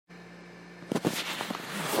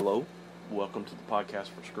Hello, welcome to the podcast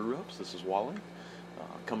for Screw Ups. This is Wally,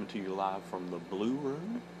 coming to you live from the Blue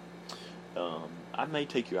Room. I may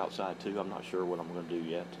take you outside too. I'm not sure what I'm going to do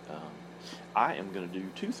yet. I am going to do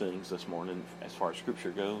two things this morning as far as Scripture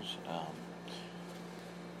goes.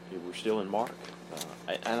 We're still in Mark,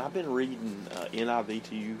 and I've been reading NIV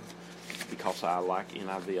to you because I like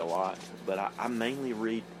NIV a lot, but I mainly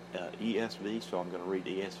read ESV, so I'm going to read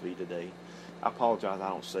ESV today. I apologize, I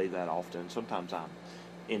don't say that often. Sometimes I'm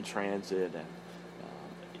in transit and,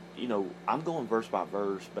 I'm going verse by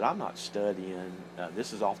verse, but I'm not studying.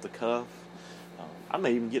 This is off the cuff. I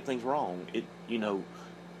may even get things wrong.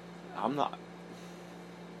 I'm not,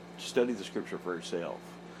 study the Scripture for yourself.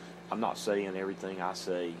 I'm not saying everything I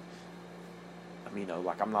say,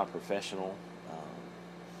 I'm not a professional.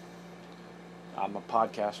 I'm a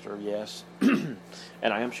podcaster, yes, and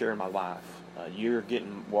I am sharing my life. You're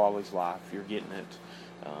getting Wally's life. You're getting it.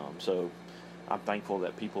 So I'm thankful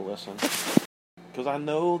that people listen. Because I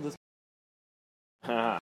know the...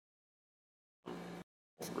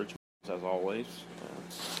 Rich as always.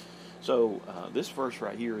 So this verse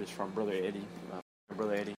right here is from Brother Eddie.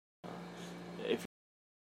 Brother Eddie. If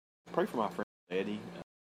you pray for my friend Eddie.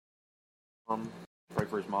 Pray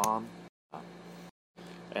for his mom.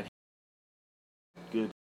 And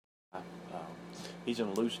good. He's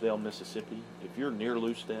in Lucedale, Mississippi. If you're near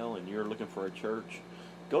Lucedale and you're looking for a church,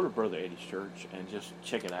 go to Brother Eddie's church and just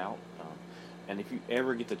check it out. And if you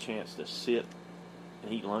ever get the chance to sit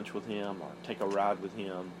and eat lunch with him or take a ride with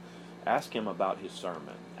him, ask him about his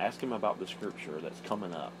sermon. Ask him about the Scripture that's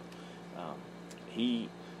coming up. He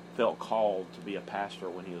felt called to be a pastor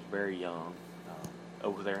when he was very young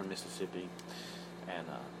over there in Mississippi. And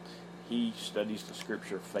he studies the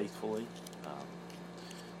Scripture faithfully.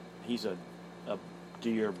 He's a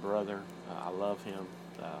dear brother. I love him.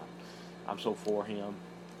 I'm so for him.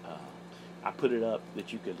 I put it up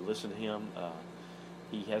that you could listen to him.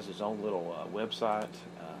 He has his own little website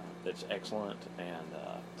that's excellent. And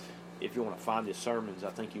if you want to find his sermons, I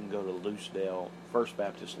think you can go to Lucedale, First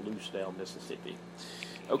Baptist, Lucedale, Mississippi.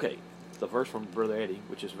 Okay, the verse from Brother Eddie,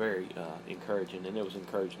 which is very encouraging, and it was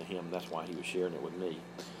encouraging to him. That's why he was sharing it with me.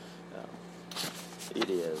 It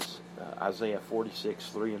is Isaiah 46,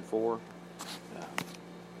 3 and 4.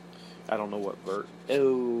 I don't know what verse.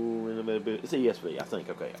 Oh, it's ESV, I think.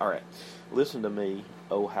 Okay, all right. Listen to me,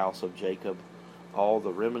 O house of Jacob, all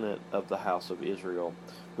the remnant of the house of Israel,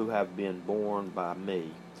 who have been born by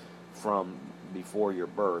me from before your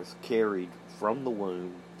birth, carried from the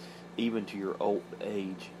womb, even to your old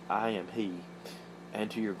age. I am He,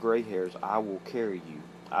 and to your gray hairs I will carry you.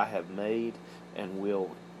 I have made and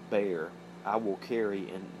will bear. I will carry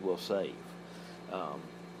and will save.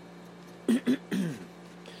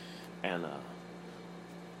 And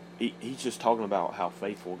he's just talking about how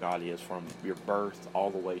faithful God is from your birth all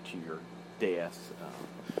the way to your death,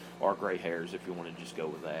 or gray hairs, if you want to just go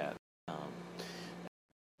with that.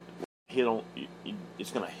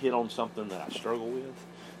 It's going to hit on something that I struggle with,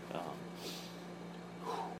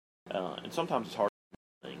 and sometimes it's hard to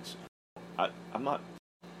do things. I'm not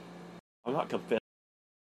confessing.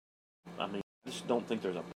 I just don't think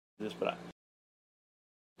there's a this, but I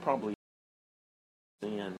probably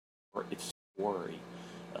sin or it's worry,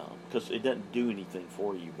 because it doesn't do anything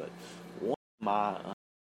for you. But one of my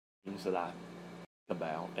things that I think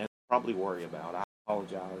about and probably worry about, I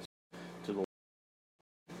apologize to the Lord,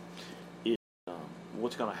 is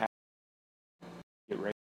what's going to happen. Get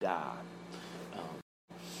ready to die.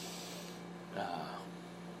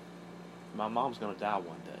 My mom's going to die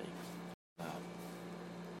one day.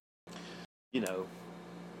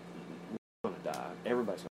 We're going to die.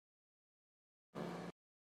 Everybody's going to die.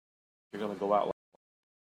 You're going to go out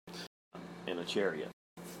in a chariot.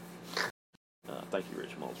 Thank you,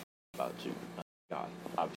 Rich Mullins, about it too. God,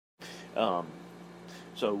 obviously.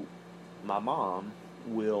 So my mom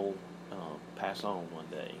will pass on one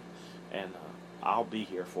day, and I'll be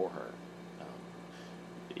here for her.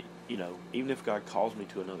 Even if God calls me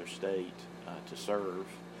to another state to serve,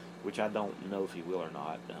 which I don't know if He will or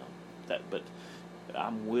not, but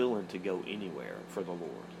I'm willing to go anywhere for the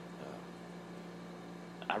Lord.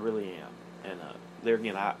 I really am. And there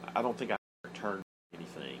again, I don't think I returned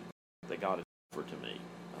anything that God has offered to me.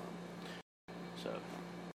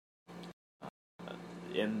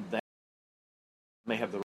 And that may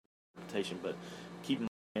have the reputation, but keeping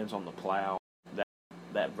my hands on the plow,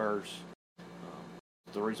 that verse,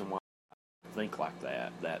 the reason why I think like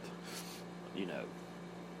that,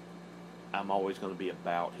 I'm always going to be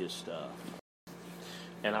about His stuff.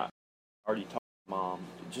 And I already talked to Mom,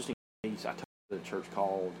 just in case I told the church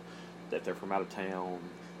called that they're from out of town,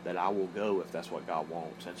 that I will go if that's what God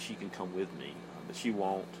wants, and she can come with me. But she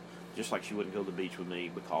won't, just like she wouldn't go to the beach with me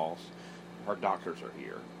because her doctors are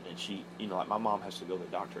here. And she, like my mom has to go to the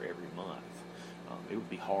doctor every month. It would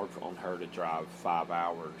be hard on her to drive 5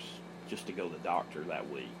 hours just to go to the doctor that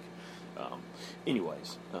week.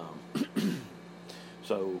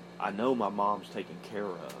 So I know my mom's taken care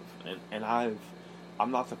of, and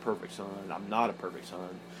I'm not the perfect son. I'm not a perfect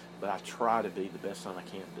son, but I try to be the best son I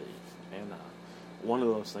can be. And one of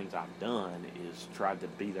those things I've done is tried to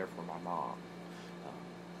be there for my mom.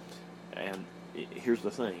 Here's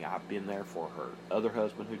the thing: I've been there for her other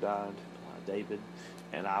husband who died, David,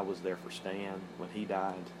 and I was there for Stan when he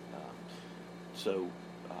died. So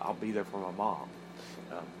I'll be there for my mom.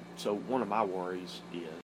 So one of my worries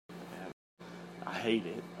is, and I hate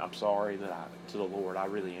it. I'm sorry to the Lord. I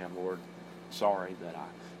really am, Lord. Sorry that I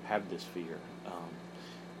have this fear.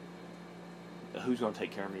 Who's going to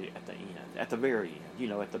take care of me at the end, at the very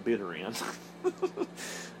end, at the bitter end?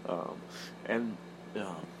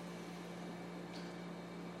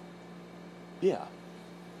 Yeah.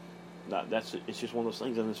 It's just one of those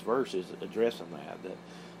things in this verse is addressing that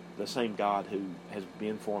the same God who has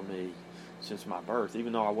been for me since my birth,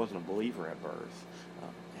 even though I wasn't a believer at birth,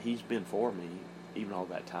 He's been for me even all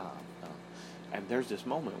that time. And there's this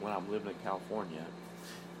moment when I'm living in California,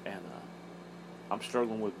 and I'm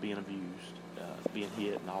struggling with being abused, being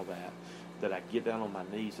hit, and all that I get down on my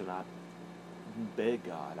knees and I beg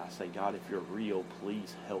God. I say, God, if you're real,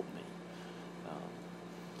 please help me.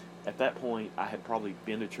 At that point, I had probably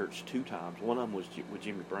been to church 2 times. One of them was with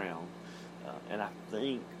Jimmy Brown, and I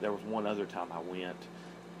think there was one other time I went,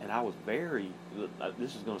 and I was very,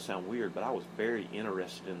 this is going to sound weird, but I was very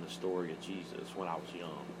interested in the story of Jesus when I was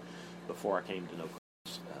young, before I came to know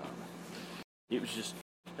Christ. It was just,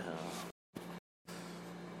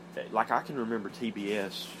 like I can remember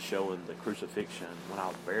TBS showing the crucifixion when I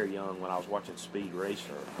was very young, when I was watching Speed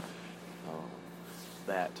Racer,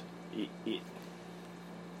 that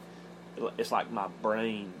it's like my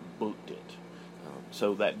brain booked it.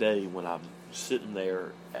 So that day when I'm sitting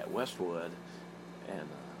there at Westwood and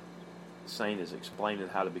Saint is explaining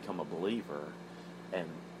how to become a believer, and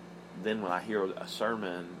then when I hear a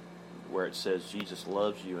sermon where it says Jesus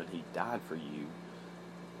loves you and He died for you,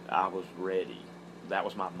 I was ready. That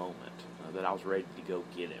was my moment, that I was ready to go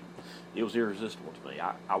get Him. It was irresistible to me.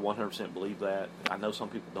 I 100% believe that. I know some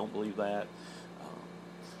people don't believe that.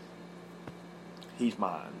 He's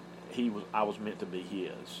mine. I was meant to be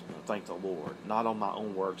His. Thank the Lord. Not on my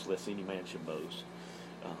own works, lest any man should boast.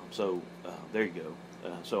 There you go.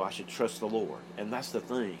 So I should trust the Lord. And that's the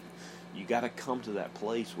thing. You got to come to that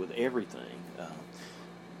place with everything.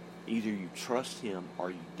 Either you trust Him or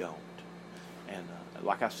you don't. And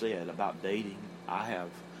like I said about dating, I have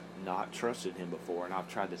not trusted Him before, and I've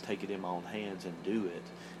tried to take it in my own hands and do it,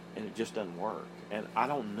 and it just doesn't work. And I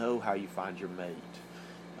don't know how you find your mate.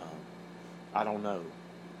 I don't know.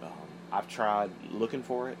 I've tried looking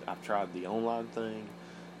for it. I've tried the online thing,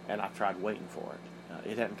 and I've tried waiting for it.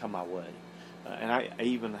 It hadn't come my way. And I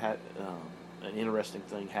even had an interesting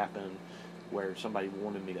thing happen where somebody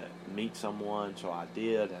wanted me to meet someone, so I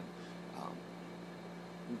did, and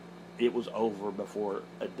it was over before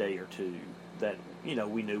a day or two that,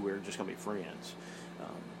 we knew we were just going to be friends,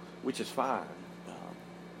 which is fine.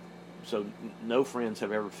 So no friends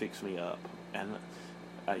have ever fixed me up, and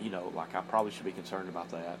like I probably should be concerned about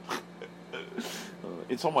that.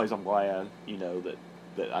 In some ways, I'm glad,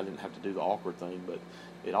 that I didn't have to do the awkward thing, but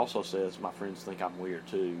it also says my friends think I'm weird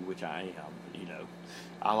too, which I am.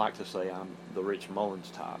 I like to say I'm the Rich Mullins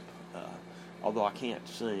type, although I can't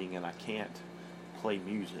sing and I can't play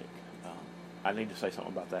music. I need to say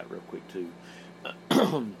something about that real quick too.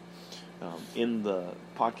 In the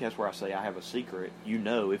podcast where I say I have a secret,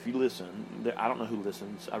 if you listen, I don't know who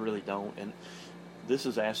listens, I really don't, and this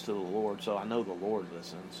is asked to the Lord, so I know the Lord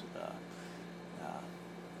listens,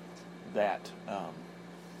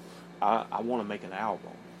 I want to make an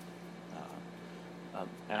album.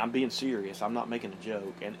 And I'm being serious. I'm not making a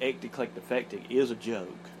joke. And Eclectic is a joke.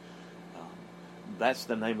 That's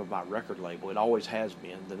the name of my record label. It always has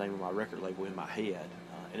been the name of my record label in my head.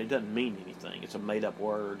 And it doesn't mean anything. It's a made-up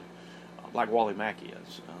word, like Wally Mack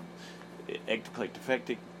is.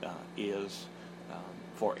 Eclectic is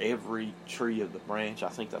for every tree of the branch. I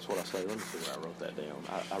think that's what I say. Let me see where I wrote that down.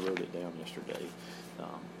 I wrote it down yesterday.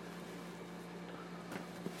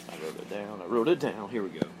 I wrote it down. Here we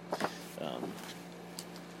go.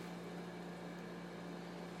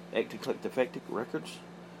 Eclectic Records,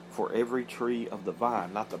 for every tree of the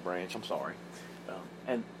vine, not the branch. I'm sorry.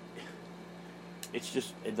 And it's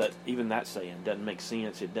just that even that saying doesn't make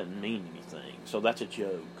sense. It doesn't mean anything. So that's a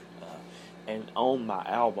joke. And on my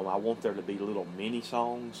album, I want there to be little mini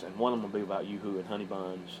songs, and one of them will be about Yoo-Hoo and Honey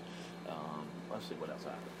Buns. Let's see what else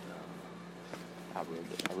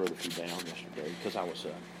I wrote a few down yesterday because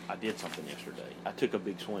I did something yesterday. I took a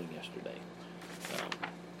big swing yesterday,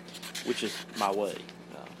 which is my way.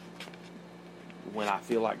 When I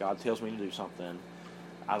feel like God tells me to do something,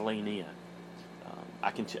 I lean in.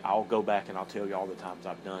 I'll go back and I'll tell you all the times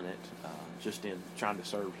I've done it, just in trying to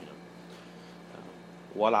serve Him.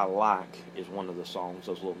 What I like is one of the songs,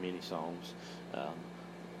 those little mini songs.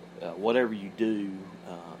 Whatever you do,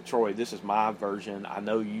 Troy, this is my version. I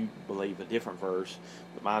know you believe a different verse,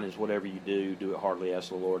 but mine is whatever you do it heartily as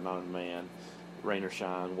the Lord, not as man. Rain or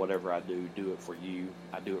shine, whatever I do it for you.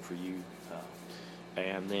 I do it for you.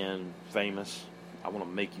 And then famous, I want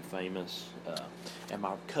to make you famous. And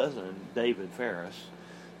my cousin, David Ferris,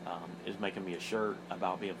 is making me a shirt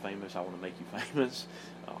about being famous. I want to make you famous.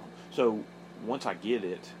 So once I get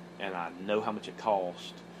it and I know how much it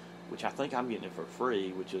costs, which I think I'm getting it for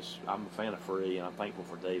free, I'm a fan of free, and I'm thankful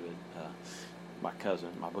for David, my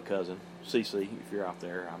book cousin, Cece, if you're out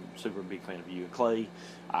there. I'm a super big fan of you. And Clay,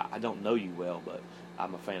 I don't know you well, but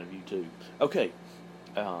I'm a fan of you too. Okay,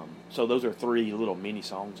 so those are 3 little mini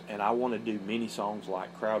songs, and I want to do mini songs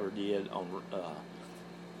like Crowder did on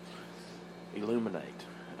Illuminate.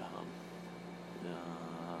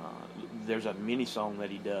 There's a mini song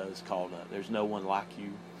that he does called There's No One Like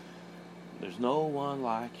You. There's no one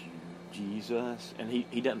like you, Jesus. And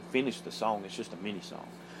he doesn't finish the song. It's just a mini song.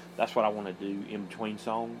 That's what I want to do in between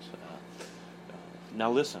songs.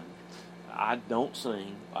 Now listen, I don't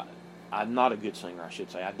sing. I'm not a good singer, I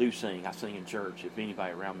should say. I do sing. I sing in church. If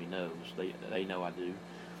anybody around me knows, they know I do.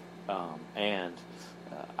 And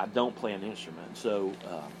I don't play an instrument. So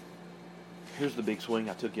here's the big swing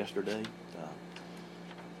I took yesterday.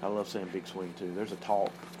 I love saying big swing too. There's a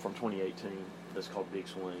talk from 2018 that's called Big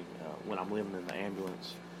Swing, when I'm living in the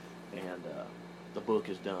ambulance, and the book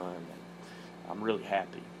is done. And I'm really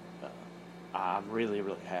happy. I'm really,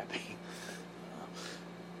 really happy.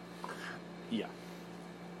 Yeah.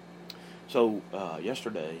 So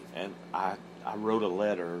yesterday, and I wrote a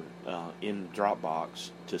letter in Dropbox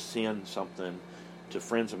to send something to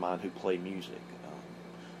friends of mine who play music.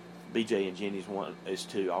 BJ and Jenny's one is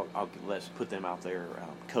 2. Let's put them out there.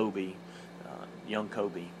 Kobe, young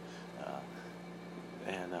Kobe,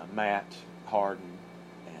 and Matt Harden,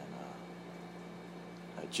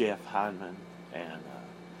 and Jeff Hyndman, and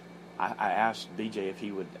I asked BJ if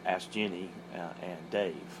he would ask Jenny and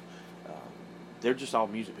Dave. They're just all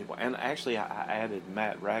music people, and actually I added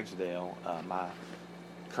Matt Ragsdale, my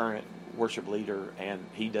current worship leader, and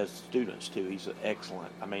he does students too. He's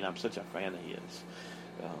excellent. I mean, I'm such a fan of his.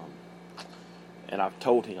 And I've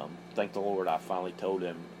told him, thank the Lord, I finally told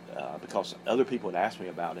him, because other people had asked me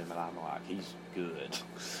about him, and I'm like, he's good,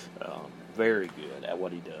 very good at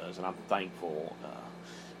what he does, and I'm thankful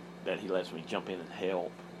that he lets me jump in and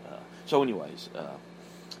help. So anyways,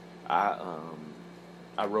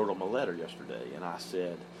 I wrote him a letter yesterday, and I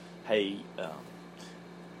said, hey,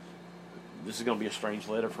 this is going to be a strange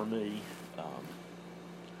letter for me,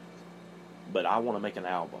 but I want to make an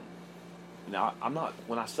album. Now,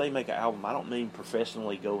 when I say make an album, I don't mean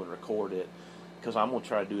professionally go and record it, because I'm going to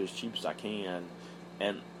try to do it as cheap as I can,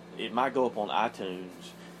 and it might go up on iTunes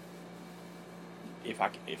if I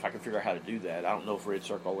can figure out how to do that. I don't know if Red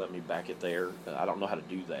Circle will let me back it there. I don't know how to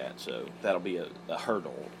do that, so that'll be a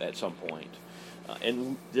hurdle at some point.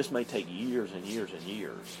 And this may take years and years and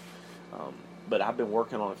years, but I've been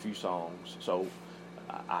working on a few songs, so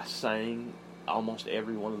I sang almost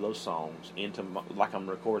every one of those songs like I'm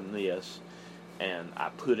recording this, and I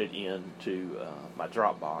put it into my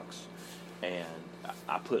Dropbox, and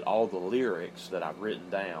I put all the lyrics that I've written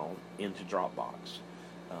down into Dropbox,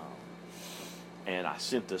 and I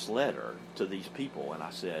sent this letter to these people, and I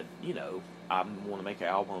said, I want to make an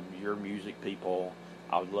album, you're music people,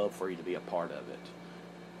 I would love for you to be a part of it.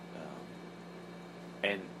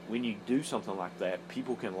 And when you do something like that,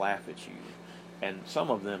 people can laugh at you. And some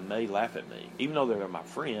of them may laugh at me, even though they're my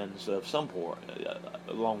friends of some point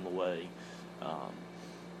along the way.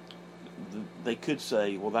 They could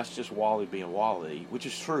say, well, that's just Wally being Wally, which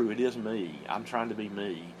is true. It is me. I'm trying to be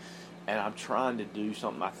me. And I'm trying to do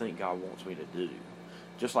something I think God wants me to do.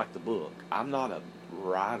 Just like the book. I'm not a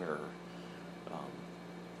writer.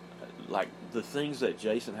 Like the things that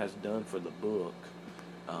Jason has done for the book,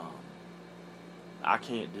 I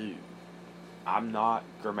can't do. I'm not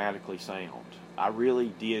grammatically sound. I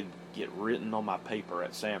really did get written on my paper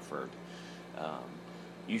at Sanford.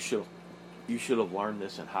 You should have learned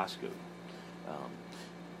this in high school.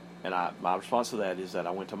 And my response to that is that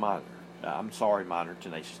I went to minor. I'm sorry, minor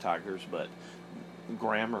Tenacious Tigers, but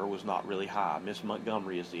grammar was not really high. Miss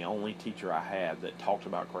Montgomery is the only teacher I had that talked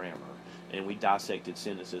about grammar, and we dissected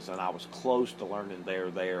sentences, and I was close to learning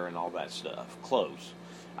there, and all that stuff. Close.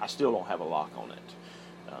 I still don't have a lock on it.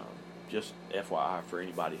 Just FYI for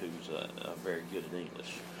anybody who's very good at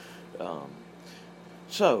English.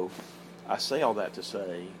 So, I say all that to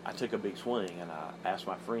say, I took a big swing, and I asked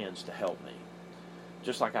my friends to help me.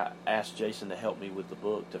 Just like I asked Jason to help me with the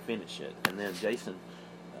book to finish it. And then Jason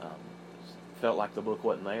felt like the book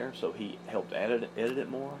wasn't there, so he helped edit it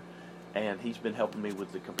more. And he's been helping me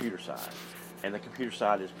with the computer side. And the computer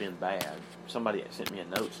side has been bad. Somebody sent me a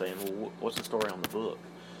note saying, well, what's the story on the book?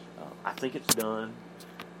 I think it's done.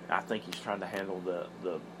 I think he's trying to handle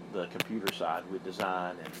the computer side with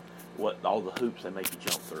design and what all the hoops they make you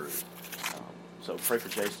jump through. So pray for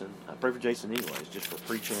Jason. Pray for Jason anyways, just for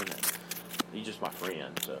preaching, and he's just my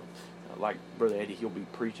friend. So like Brother Eddie, he'll be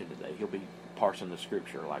preaching today. He'll be parsing the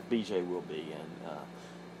scripture like BJ will be, and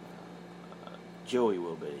Joey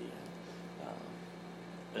will be,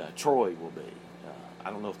 and Troy will be. I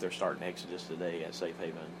don't know if they're starting Exodus today at Safe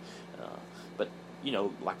Haven, but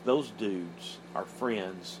like those dudes are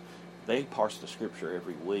friends. They parse the scripture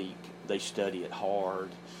every week. They study it hard.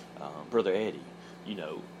 Brother Eddie,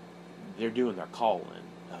 they're doing their calling.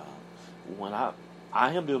 When I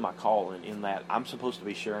am doing my calling in that I'm supposed to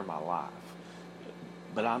be sharing my life,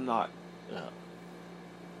 but I'm not.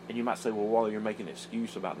 And you might say, well, Wally, you're making an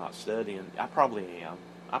excuse about not studying. I probably am.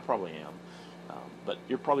 But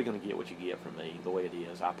you're probably going to get what you get from me the way it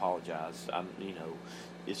is. I apologize.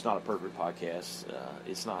 It's not a perfect podcast.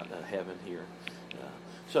 It's not heaven here.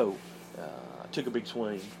 So I took a big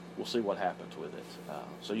swing. We'll see what happens with it.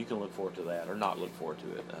 So you can look forward to that or not look forward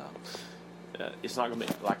to it. It's not going to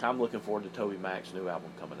be like I'm looking forward to Toby Mac's new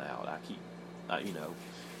album coming out.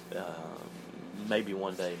 Maybe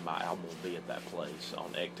one day my album will be at that place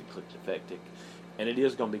on Ectic Eclectic, and it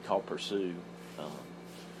is going to be called Pursue.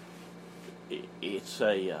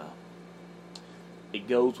 It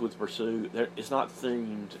goes with Pursue. It's not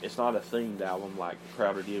themed. It's not a themed album like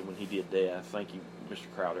Crowder did when he did Death. Thank you, Mr.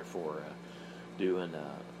 Crowder, for doing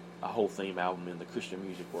a whole theme album in the Christian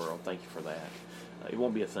music world. Thank you for that. It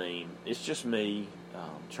won't be a theme. It's just me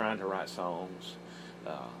trying to write songs,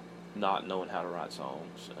 not knowing how to write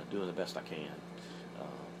songs, doing the best I can,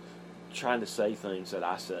 trying to say things that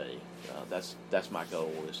I say. That's my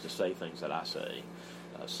goal, is to say things that I say,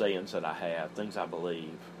 sayings that I have, things I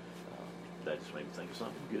believe. That just made me think of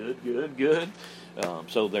something good.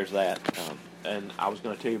 So there's that. And I was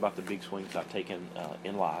going to tell you about the big swings I've taken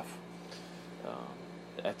in life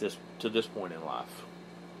to this point in life.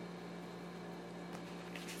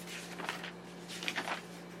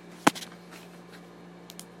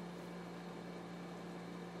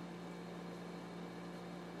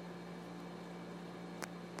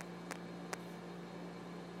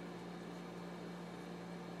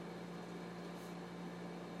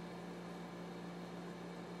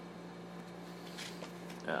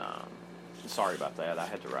 Sorry about that. I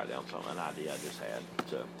had to write down an idea I just had.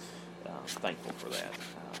 So thankful for that.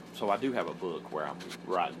 So I do have a book where I'm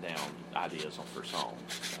writing down ideas for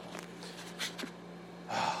songs.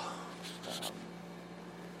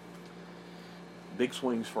 Big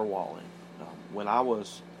swings for Wally. When I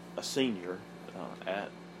was a senior I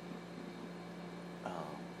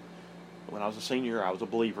was a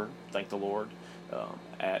believer, thank the Lord,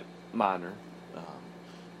 at Minor,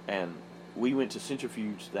 and we went to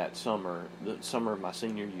Centrifuge that summer, the summer of my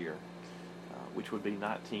senior year, which would be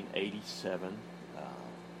 1987.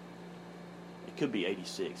 It could be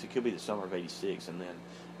 86. It could be the summer of 86, and then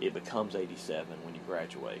it becomes 87 when you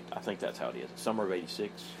graduate. I think that's how it is. Summer of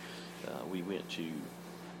 86, we went to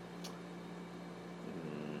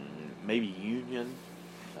maybe Union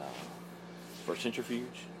for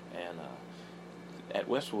Centrifuge, and at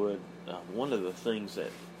Westwood, one of the things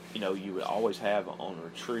that you would always have on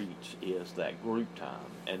retreats is that group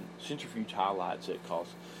time. And Centrifuge highlights it because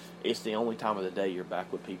it's the only time of the day you're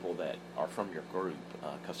back with people that are from your group.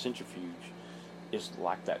 Because Centrifuge is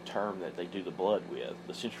like that term that they do the blood with.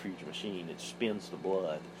 The centrifuge machine, it spins the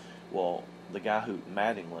blood. Well, the guy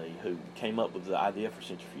Mattingly, who came up with the idea for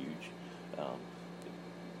Centrifuge,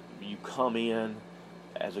 you come in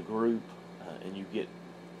as a group and you get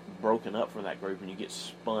broken up from that group and you get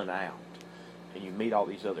spun out. And you meet all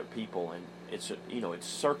these other people, and it's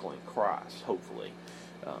circling Christ, hopefully.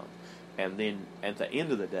 And then at the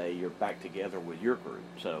end of the day, you're back together with your group.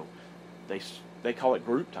 So they call it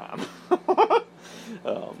group time,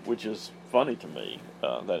 which is funny to me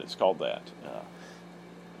that it's called that.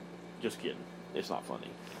 Just kidding. It's not funny.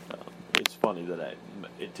 It's funny that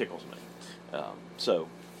it tickles me.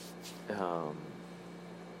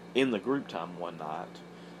 in the group time one night,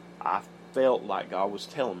 I felt like God was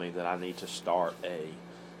telling me that I need to start a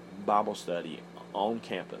Bible study on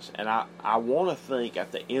campus. And I want to think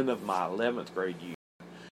at the end of my 11th grade year,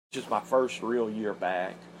 which is my first real year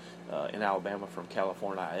back in Alabama from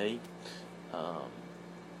California A. I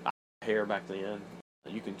had hair back then.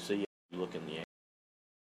 You can see it if you look in the air.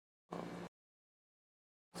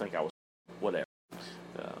 I think I was whatever.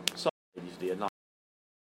 Some ladies did not.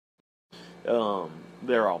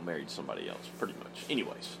 They're all married to somebody else, pretty much.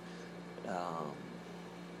 Anyways,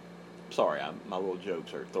 sorry, my little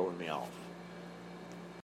jokes are throwing me off.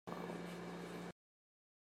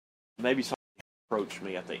 Maybe somebody approached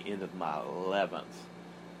me at the end of my 11th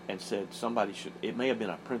and said somebody should. It may have been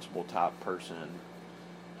a principal type person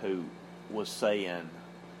who was saying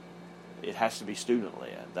it has to be student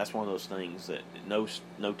led. That's one of those things that no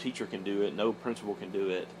teacher can do it, no principal can do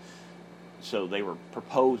it. So they were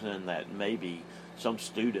proposing that maybe some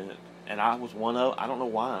student, and I was one of. I don't know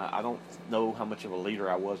why. I don't know how much of a leader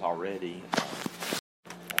I was already.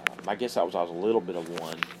 I guess I was a little bit of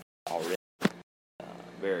one already,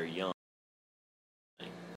 very young.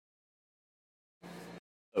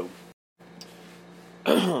 So,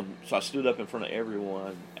 so I stood up in front of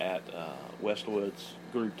everyone at Westwood's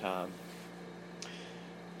group time,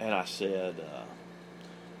 and I said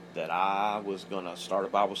that I was going to start a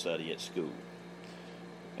Bible study at school.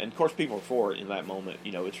 And, of course, people are for it in that moment.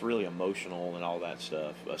 You know, it's really emotional and all that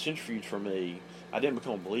stuff. Centrifuge, for me, I didn't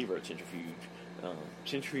become a believer at Centrifuge.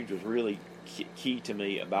 Centrifuge was really key to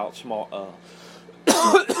me about small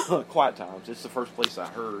quiet times. It's the first place I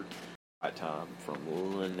heard quiet time from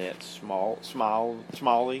Lynette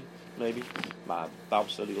Smalley, maybe, my Bible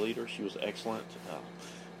study leader. She was excellent.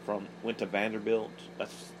 Went to Vanderbilt.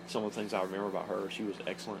 That's some of the things I remember about her. She was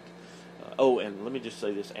excellent. And let me just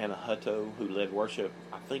say this: Anna Hutto, who led worship,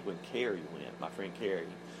 I think when Carrie went, my friend Carrie.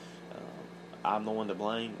 I'm the one to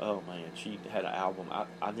blame. Oh man, she had an album.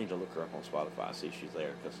 I need to look her up on Spotify, see if she's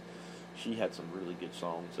there, because she had some really good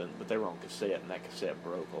songs, but they were on cassette, and that cassette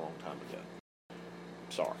broke a long time ago.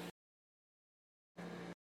 Sorry.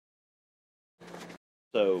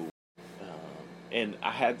 So. And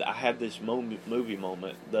I had this movie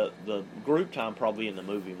moment. The group time probably in the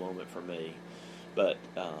movie moment for me, but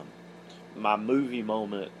my movie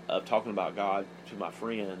moment of talking about God to my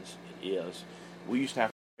friends is we used to have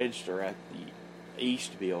to register at the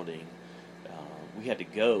East building. We had to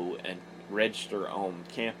go and register on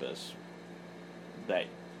campus. That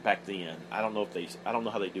back then, I don't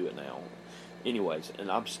know how they do it now. Anyways,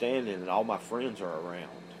 and I'm standing and all my friends are around,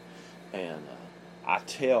 and I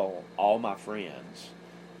tell all my friends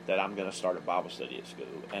that I'm going to start a Bible study at school.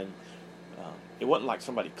 And it wasn't like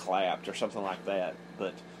somebody clapped or something like that,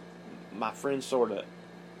 but my friends sort of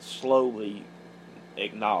slowly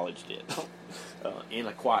acknowledged it in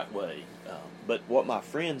a quiet way. But what my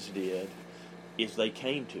friends did is they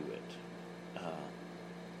came to it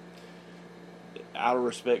out of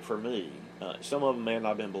respect for me. Some of them may not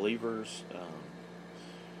have been believers.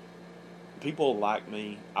 People like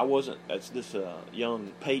me. I wasn't. That's this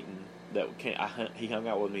young Peyton that he hung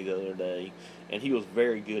out with me the other day, and he was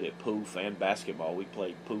very good at poof and basketball. We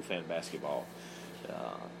played poof and basketball,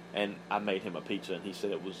 and I made him a pizza, and he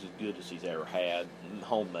said it was as good as he's ever had,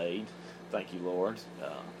 homemade. Thank you, Lord.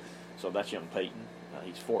 So that's young Peyton.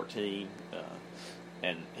 He's 14,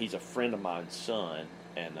 and he's a friend of mine's son,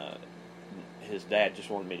 and his dad just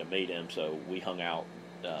wanted me to meet him, so we hung out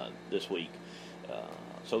this week.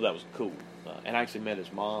 So that was cool. And I actually met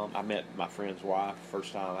his mom. I met my friend's wife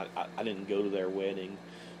first time. I didn't go to their wedding.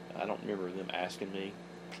 I don't remember them asking me.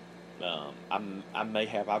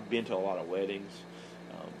 I've been to a lot of weddings,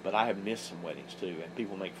 but I have missed some weddings too, and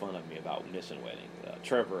people make fun of me about missing weddings.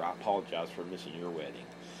 Trevor, I apologize for missing your wedding,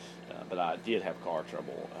 but I did have car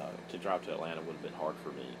trouble. To drive to Atlanta would have been hard for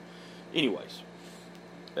me. Anyways,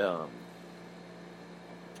 so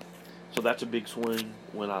that's a big swing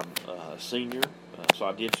when I'm a senior. So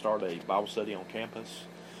I did start a Bible study on campus.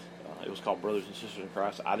 It was called Brothers and Sisters in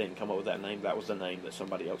Christ. I didn't come up with that name. That was the name that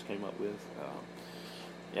somebody else came up with.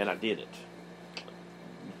 And I did it.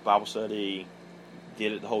 Bible study,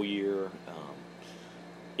 did it the whole year.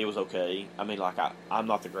 It was okay. I mean, like, I'm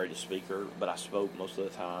not the greatest speaker, but I spoke most of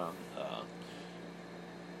the time.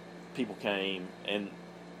 People came, and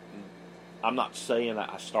I'm not saying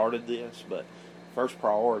I started this, but first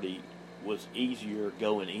priority was easier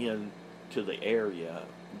going in to the area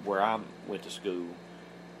where I went to school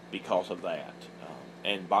because of that.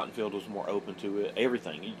 And Bottenfield was more open to it.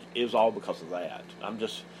 Everything. It was all because of that. I'm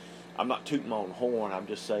not tooting my own horn. I'm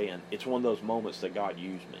just saying it's one of those moments that God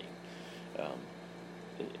used me.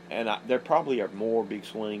 And there probably are more big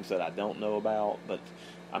swings that I don't know about, but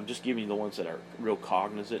I'm just giving you the ones that are real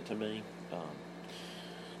cognizant to me.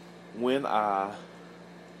 When I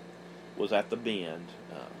was at the Bend,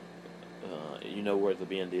 you know where the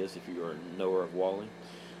Bend is if you are a knower of Wally.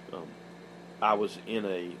 I was in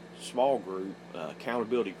a small group,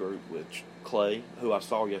 accountability group with Clay, who I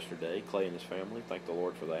saw yesterday, Clay and his family. Thank the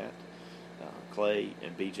Lord for that. Clay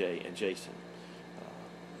and BJ and Jason.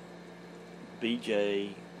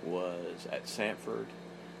 BJ was at Sanford.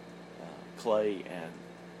 Clay and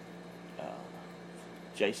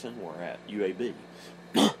Jason were at UAB.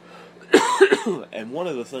 And one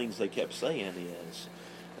of the things they kept saying is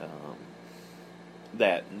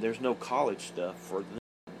that there's no college stuff for them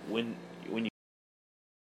when you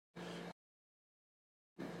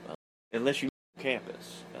unless you live on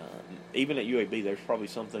campus. Even at UAB, there's probably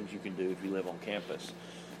some things you can do if you live on campus,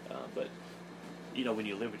 but when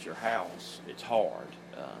you live at your house, it's hard.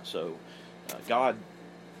 So God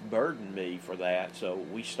burdened me for that, so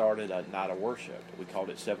we started a night of worship. We called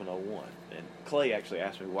it 701, and Clay actually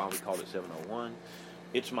asked me why we called it 701.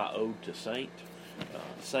 It's my ode to Saint.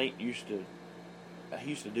 Saint used to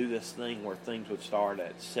do this thing where things would start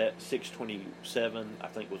at 6:27, I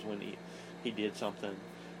think was when he did something,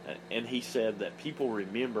 and he said that people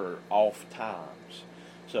remember off times.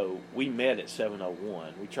 So we met at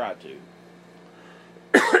 7:01. We tried to.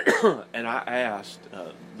 And I asked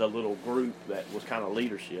the little group that was kind of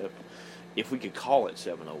leadership if we could call it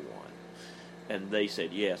 701. And they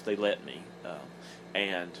said yes, they let me.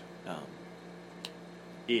 And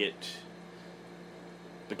it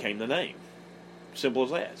became the name. Simple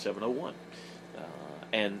as that, 701.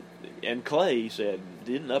 And Clay said,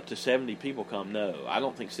 didn't up to 70 people come? No, I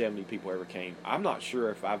don't think 70 people ever came. I'm not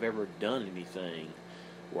sure if I've ever done anything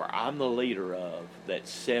where I'm the leader of that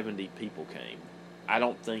 70 people came. I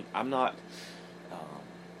don't think I'm not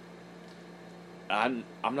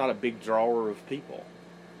a big drawer of people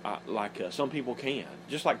like some people can,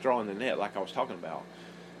 just like drawing the net, like I was talking about.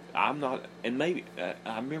 I'm not, and maybe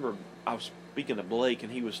I remember I was speaking to Blake,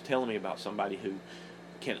 and he was telling me about somebody who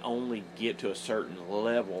can only get to a certain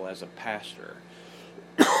level as a pastor,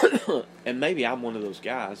 and maybe I'm one of those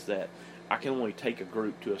guys that I can only take a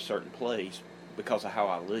group to a certain place because of how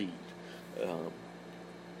I lead.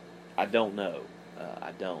 I don't know.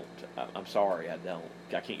 I don't. I'm sorry, I don't.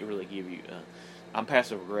 I can't really give you... I'm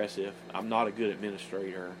passive-aggressive. I'm not a good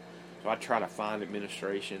administrator. So I try to find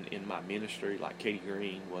administration in my ministry. Like Katie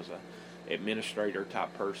Green was a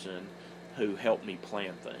administrator-type person who helped me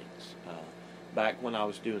plan things. Back when I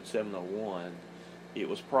was doing 701, it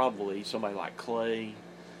was probably somebody like Clay,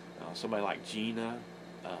 somebody like Gina.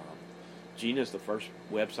 Gina's the first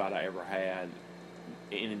website I ever had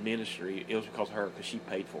in ministry. It was because of her, because she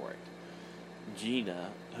paid for it.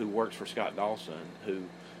 Gina, who works for Scott Dawson, who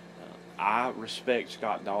I respect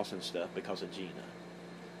Scott Dawson stuff because of Gina.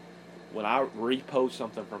 When I repost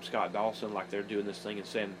something from Scott Dawson, like they're doing this thing in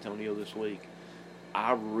San Antonio this week,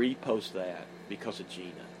 I repost that because of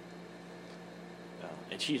Gina.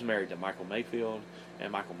 And she's married to Michael Mayfield,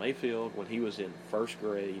 and Michael Mayfield, when he was in first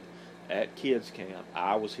grade at kids camp,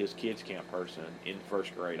 I was his kids camp person in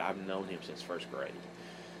first grade. I've known him since first grade.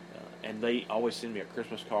 And they always send me a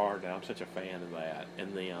Christmas card, and I'm such a fan of that.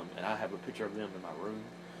 And I have a picture of them in my room.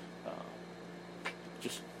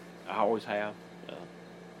 I always have.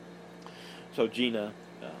 So Gina,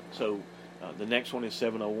 the next one is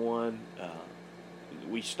 701.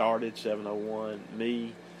 We started 701.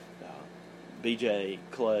 Me, BJ,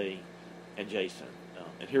 Clay, and Jason.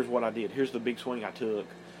 And here's what I did. Here's the big swing I took.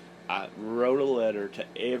 I wrote a letter to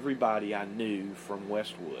everybody I knew from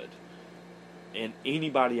Westwood, and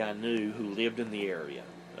anybody I knew who lived in the area,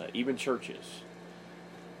 even churches.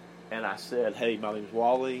 And I said, hey, my name's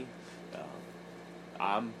Wally.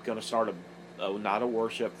 I'm going to start a night of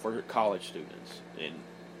worship for college students, and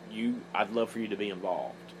I'd love for you to be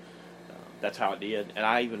involved. That's how I did. And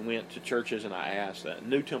I even went to churches and I asked.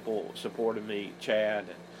 New Temple supported me, Chad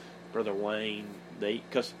and Brother Wayne,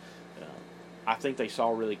 because I think they saw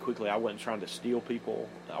really quickly I wasn't trying to steal people.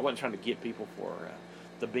 I wasn't trying to get people for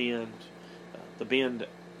the Bend. The Bend,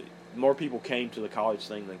 more people came to the college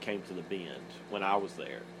thing than came to the Bend when I was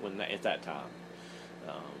there, at that time.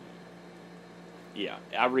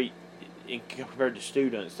 Compared to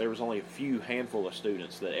students, there was only a handful of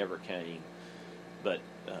students that ever came, but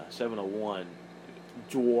 701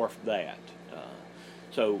 dwarfed that.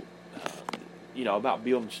 About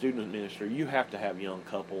building student ministry, you have to have young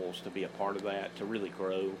couples to be a part of that, to really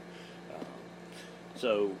grow.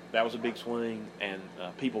 So that was a big swing, and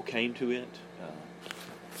people came to it,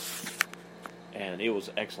 and it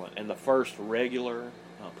was excellent. And the first regular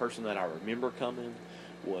person that I remember coming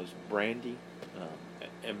was Brandy.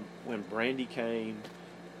 And when Brandy came,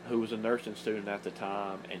 who was a nursing student at the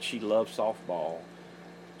time, and she loved softball.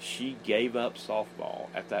 She gave up softball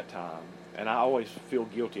at that time, and I always feel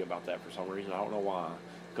guilty about that for some reason. I don't know why,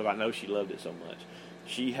 because I know she loved it so much.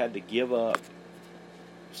 She had to give up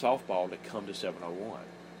softball to come to 701.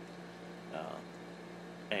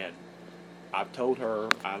 And I've told her,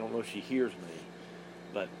 I don't know if she hears me,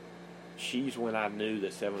 but she's when I knew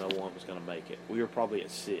that 701 was going to make it. We were probably at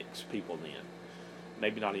 6 people then,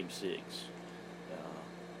 maybe not even 6.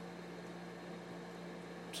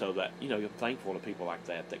 So that, I'm thankful to people like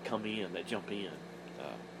that come in, that jump in.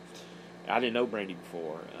 I didn't know Brandy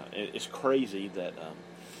before. It's crazy that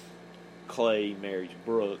Clay marries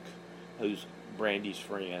Brooke, who's Brandy's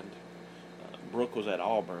friend. Brooke was at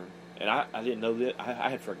Auburn, and I didn't know that. I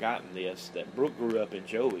had forgotten this, that Brooke grew up in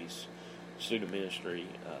Joey's student ministry,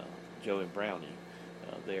 Joey and Brownie,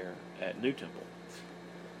 there at New Temple.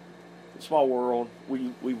 Small world.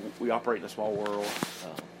 We operate in a small world.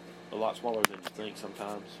 A lot smaller than you think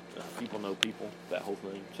sometimes. People know people, that whole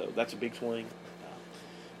thing. So that's a big swing.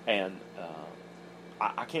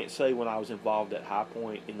 I can't say when I was involved at High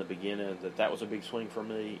Point in the beginning that was a big swing for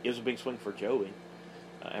me. It was a big swing for Joey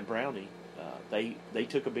and Brownie. They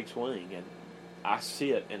took a big swing, and I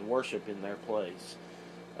sit and worship in their place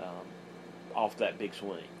off that big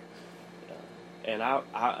swing. And I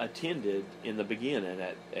attended in the beginning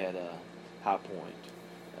at High Point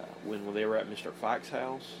when they were at Mr. Fike's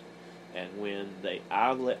house. And when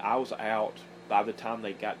I was out by the time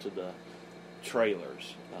they got to the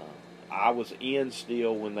trailers. I was in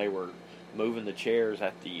still when they were moving the chairs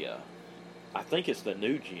at the, I think it's the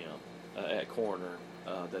new gym at Corner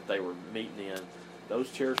that they were meeting in.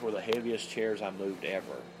 Those chairs were the heaviest chairs I moved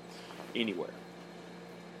ever, anywhere.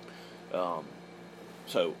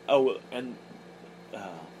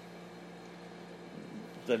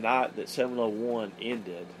 The night that 701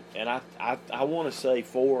 ended, and I want to say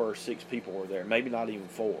 4 or 6 people were there, maybe not even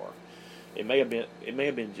 4. It may have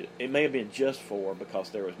been just 4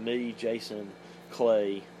 because there was me, Jason,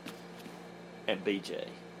 Clay, and BJ.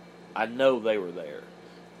 I know they were there.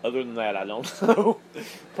 Other than that, I don't know.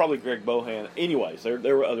 Probably Greg Bohan. Anyways,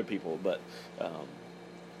 there were other people, but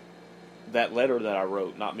that letter that I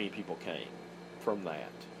wrote, not many people came from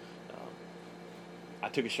that. I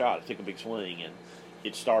took a shot. I took a big swing, and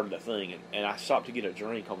it started a thing, and I stopped to get a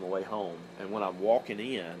drink on the way home. And when I'm walking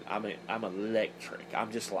in, I'm electric.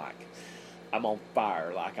 I'm just like, I'm on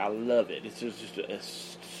fire. Like, I love it. It's just a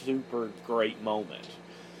super great moment.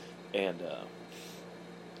 And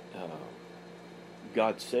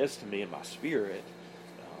God says to me in my spirit,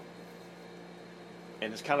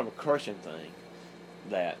 and it's kind of a crushing thing,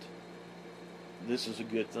 that this is a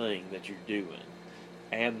good thing that you're doing,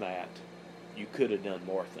 and that you could have done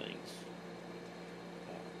more things.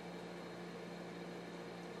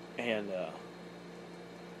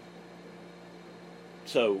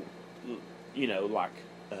 So,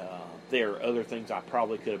 there are other things I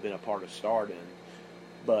probably could have been a part of starting,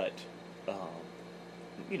 but,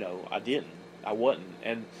 I didn't. I wasn't.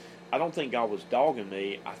 And I don't think God was dogging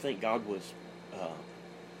me. I think God was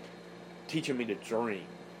teaching me to dream.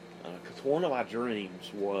 Because one of my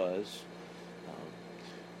dreams was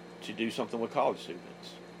to do something with college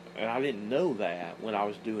students. And I didn't know that when I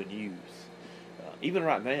was doing youth. Even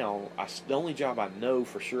right now, the only job I know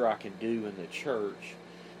for sure I can do in the church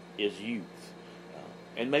is youth.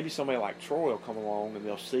 And maybe somebody like Troy will come along and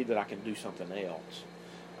they'll see that I can do something else.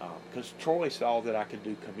 Because Troy saw that I could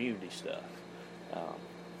do community stuff.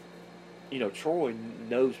 Troy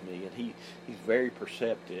knows me, and he's very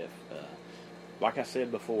perceptive. Like I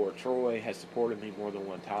said before, Troy has supported me more than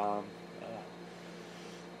one time.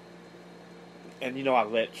 And I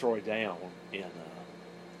let Troy down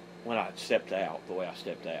when I stepped out the way I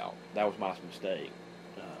stepped out. That was my mistake.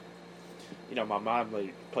 My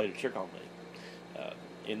mind played a trick on me.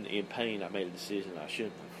 In pain, I made a decision I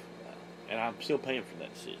shouldn't have. And I'm still paying for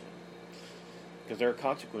that decision. Because there are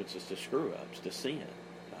consequences to screw-ups, to sin.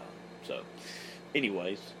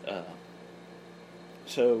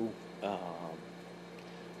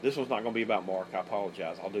 This one's not going to be about Mark. I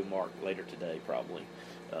apologize. I'll do Mark later today, probably.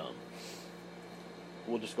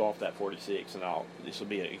 We'll just go off that 46, and this will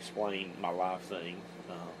be an explain my life thing,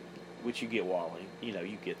 which you get, Wally.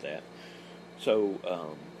 You get that. So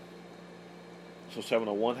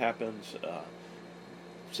 701 happens.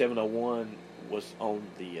 701 was on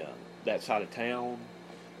that side of town.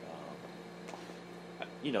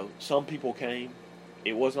 Some people came.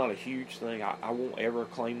 It was not a huge thing. I won't ever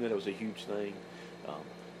claim that it was a huge thing.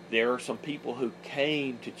 There are some people who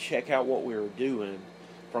came to check out what we were doing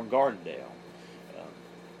from Gardendale,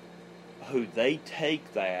 who they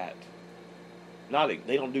take that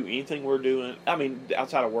they don't do anything we're doing. I mean,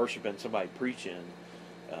 outside of worship and somebody preaching,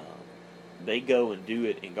 uh, they go and do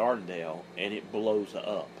it in Gardendale, and it blows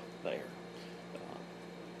up there. Uh,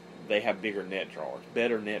 they have bigger net drawers,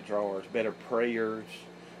 better prayers.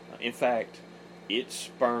 In fact, it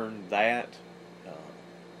spurned that.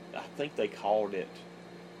 I think they called it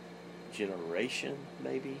Generation,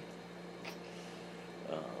 maybe.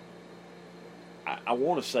 I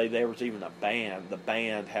want to say there was even a band. The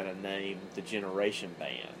band had a name, the Generation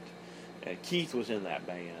Band. And Keith was in that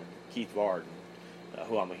band, Keith Varden,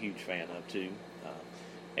 who I'm a huge fan of too.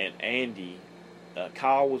 And Andy,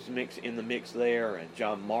 Kyle was in the mix there, and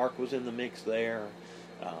John Mark was in the mix there,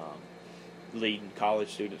 leading college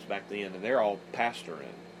students back then, and they're all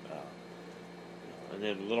pastoring. And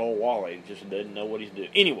then little old Wally just doesn't know what he's doing.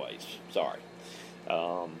 Anyways, sorry.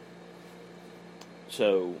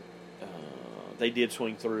 So they did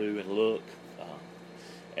swing through and look,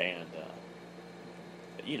 and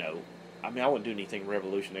I mean, I wouldn't do anything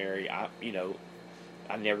revolutionary. I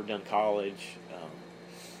never done college.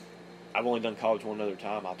 I've only done college one other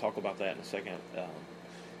time. I'll talk about that in a second.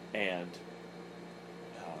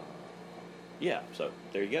 Yeah, so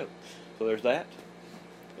there you go. So there's that.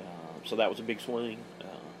 So that was a big swing,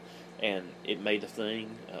 and it made a thing.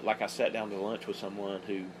 Like I sat down to lunch with someone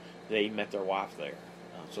who they met their wife there.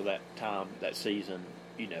 So that season,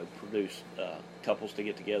 produced couples to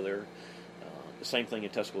get together. The same thing in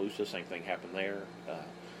Tuscaloosa, same thing happened there.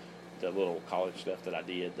 The little college stuff that I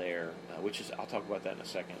did there, I'll talk about that in a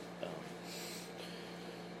second.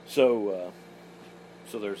 So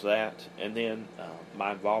there's that, and then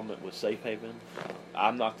my involvement with Safe Haven.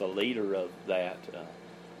 I'm not the leader of that.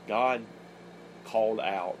 God called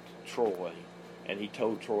out Troy, and he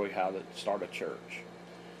told Troy how to start a church,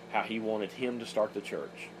 how he wanted him to start the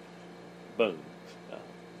church. Boom.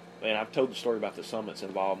 And I've told the story about the Summit's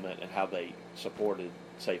involvement and how they supported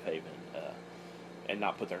Safe Haven and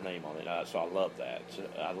not put their name on it. So I love that. So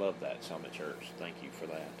I love that Summit Church. Thank you for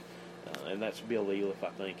that. And that's Bill Eliff, I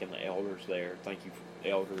think, and the elders there. Thank you,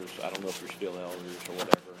 elders. I don't know if you're still elders or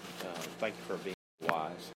whatever. Thank you for being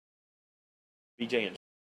wise. BJ and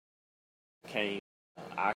came.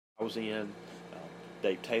 I was in.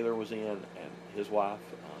 Dave Taylor was in, and his wife.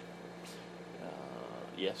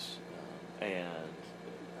 Yes, and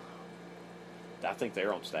I think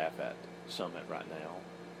they're on staff at Summit right now.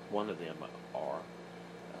 One of them are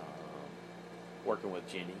working with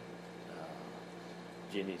Jenny.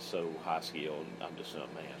 Jenny's so high skilled. I'm just man.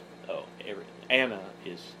 Oh, Anna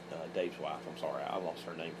is Dave's wife. I'm sorry, I lost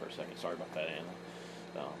her name for a second. Sorry about that,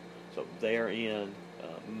 Anna. So they're in.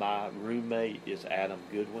 My roommate is Adam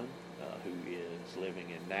Goodwin, who is living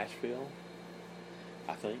in Nashville.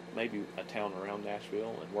 I think maybe a town around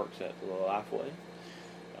Nashville, and works at the Lifeway.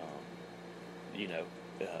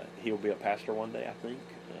 He'll be a pastor one day, I think.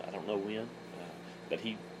 I don't know when, but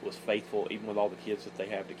he was faithful, even with all the kids that they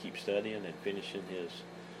have, to keep studying and finishing his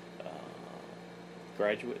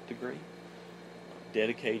graduate degree.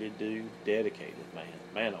 Dedicated dude,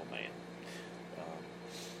 man, oh man.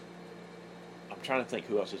 I'm trying to think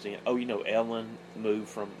who else is in. Oh, Ellen moved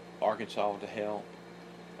from Arkansas to help.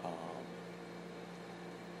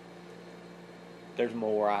 There's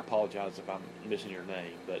more. I apologize if I'm missing your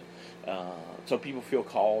name, but so people feel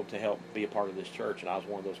called to help be a part of this church, and I was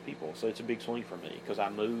one of those people. So it's a big swing for me because I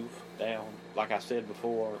moved down. Like I said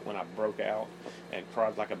before, when I broke out and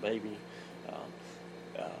cried like a baby,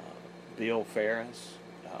 Bill Ferris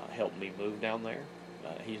helped me move down there.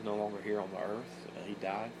 He's no longer here on the earth. He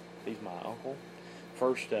died. He's my uncle.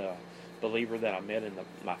 First believer that I met in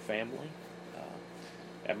my family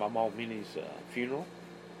at my mom Minnie's funeral.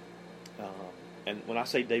 And when I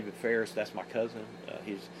say David Ferris, that's my cousin,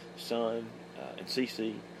 his son, and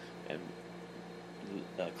Cece, and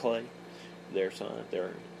Clay, their son, their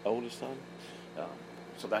oldest son.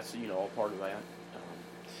 So that's, all part of that.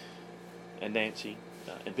 And Nancy,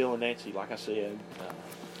 and Bill and Nancy, like I said,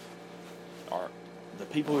 are the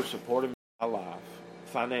people who supported me in my life,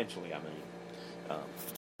 financially, I mean.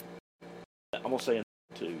 I'm going to say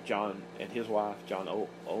to John and his wife, John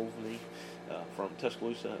Olney, from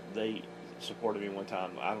Tuscaloosa. They supported me one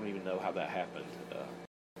time. I don't even know how that happened.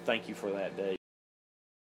 Thank you for that day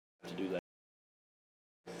to do that.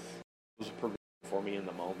 It was a provision for me in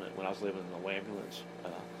the moment when I was living in the ambulance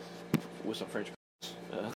with some French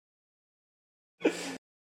girls.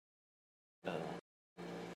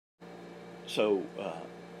 So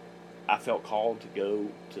I felt called to go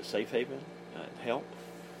to Safe Haven and help.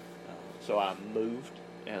 So I moved,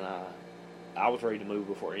 and I was ready to move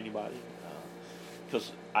before anybody.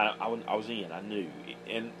 Because I was in, I knew.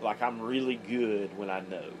 And, I'm really good when I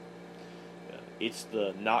know. It's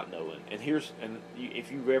the not knowing.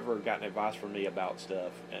 If you've ever gotten advice from me about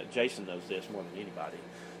stuff, Jason knows this more than anybody.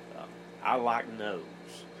 I like no's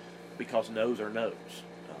because no's are no's.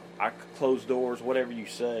 I close doors, whatever you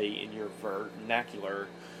say in your vernacular,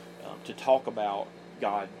 to talk about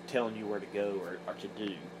God telling you where to go or to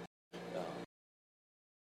do.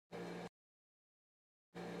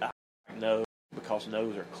 I like no because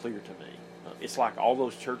no's are clear to me. It's like all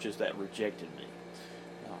those churches that rejected me.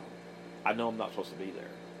 I know I'm not supposed to be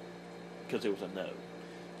there because it was a no.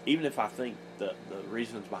 Even if I think the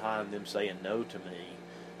reasons behind them saying no to me,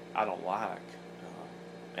 I don't like,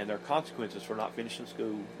 and there are consequences for not finishing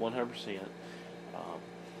school 100%.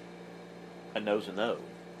 A no's a no,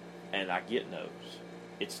 and I get no's.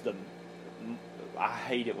 I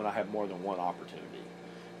hate it when I have more than one opportunity,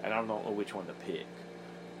 and I don't know which one to pick.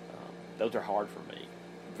 Those are hard for me,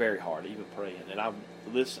 very hard, even praying. And I'm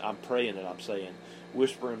praying and I'm saying,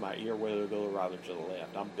 whisper in my ear whether to go to the right or to the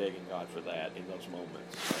left. I'm begging God for that in those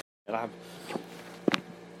moments. And I've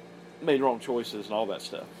made wrong choices and all that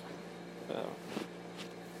stuff.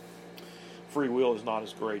 Free will is not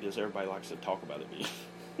as great as everybody likes to talk about it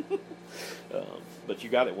being. But you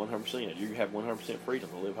got it 100%. You have 100% freedom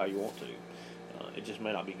to live how you want to. It just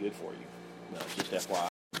may not be good for you. Just FYI on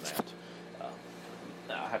that.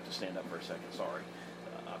 I have to stand up for a second. Sorry.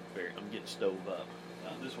 I'm getting stove up.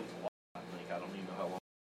 This one's a lot, I think. I don't even know how long.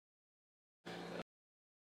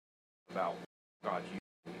 About God using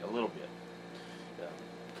me a little bit.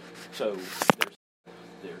 So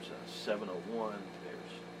there's a 701.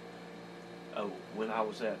 When I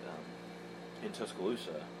was in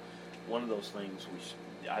Tuscaloosa, one of those things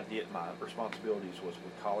I did, my responsibilities was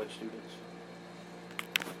with college students.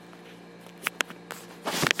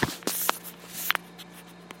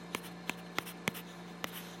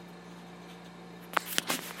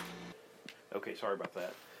 Okay, sorry about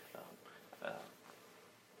that.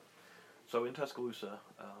 So in Tuscaloosa,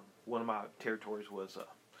 one of my territories was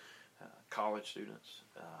college students.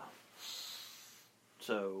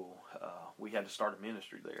 So we had to start a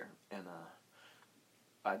ministry there, and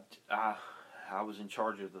I was in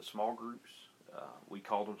charge of the small groups. We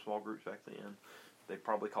called them small groups back then. They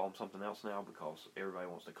probably call them something else now because everybody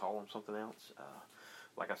wants to call them something else.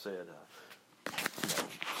 Like I said,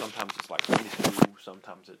 sometimes it's like Sunday school,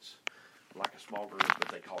 sometimes it's like a small group, but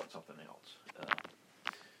they call it something else.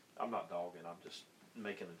 I'm not dogging, I'm just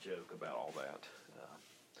making a joke about all that.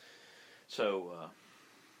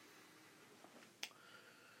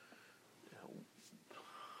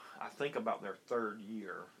 I think about their third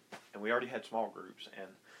year, and we already had small groups, and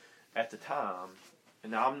at the time,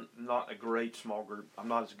 and now I'm not a great small group, I'm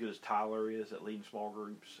not as good as Tyler is at leading small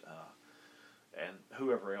groups, and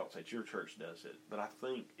whoever else at your church does it, but I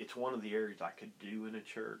think it's one of the areas I could do in a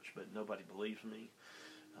church, but nobody believes me,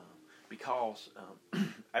 because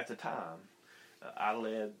at the time, I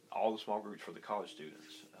led all the small groups for the college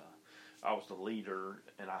students. I was the leader,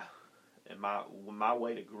 and my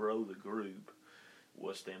way to grow the group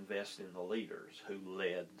was to invest in the leaders who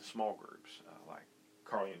led the small groups. Like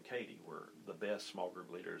Carly and Katie were the best small group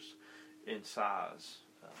leaders in size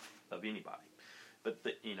of anybody. But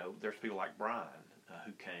there's people like Brian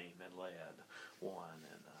who came and led one,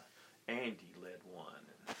 and Andy led one.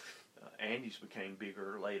 And Andy's became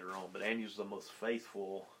bigger later on, but Andy was the most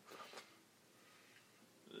faithful,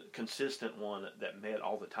 consistent one that met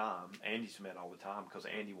all the time. Andy's met all the time because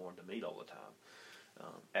Andy wanted to meet all the time.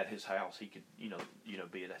 At his house, he could,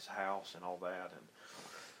 be at his house and all that,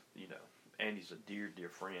 and Andy's a dear, dear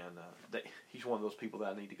friend. He's one of those people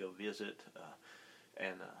that I need to go visit,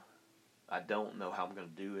 and I don't know how I'm going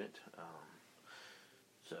to do it.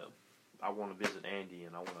 So I want to visit Andy,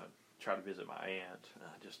 and I want to try to visit my aunt.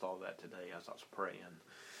 I just thought of that today as I was praying,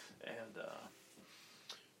 and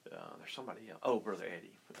there's somebody else. Oh, Brother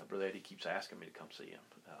Eddie. Brother Eddie keeps asking me to come see him,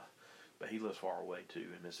 but he lives far away too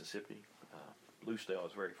in Mississippi. Bluesdale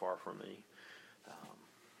is very far from me.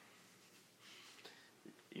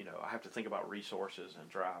 I have to think about resources and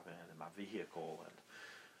driving and my vehicle.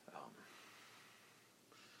 And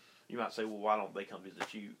you might say, well, why don't they come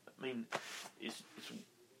visit you? I mean, it's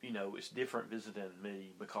different visiting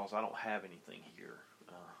me because I don't have anything here.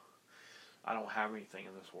 I don't have anything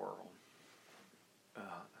in this world.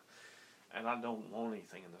 And I don't want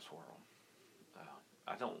anything in this world.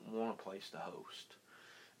 I don't want a place to host,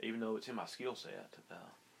 even though it's in my skill set,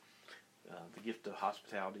 the gift of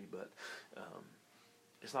hospitality, but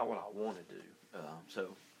it's not what I want to do.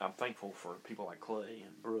 So I'm thankful for people like Clay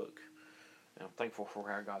and Brooke, and I'm thankful for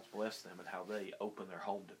how God's blessed them and how they open their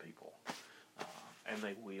home to people, and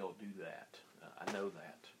they will do that. I know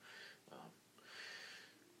that.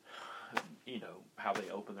 how they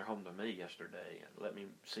opened their home to me yesterday and let me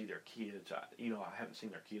see their kids. I haven't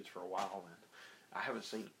seen their kids for a while, and I haven't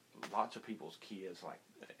seen lots of people's kids. Like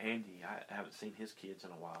Andy, I haven't seen his kids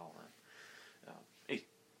in a while. And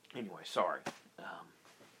anyway, sorry.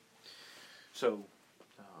 So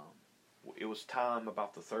it was time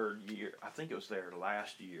about the third year. I think it was there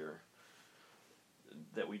last year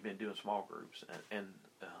that we've been doing small groups, and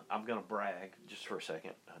I'm going to brag just for a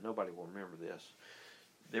second. Nobody will remember this.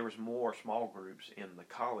 There was more small groups in the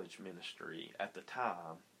college ministry at the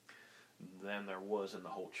time than there was in the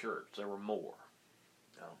whole church. There were more.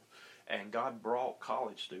 And God brought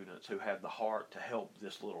college students who had the heart to help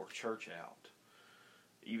this little church out,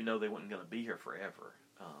 even though they weren't going to be here forever.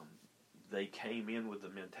 They came in with the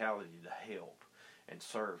mentality to help and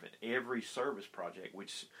serve in every service project,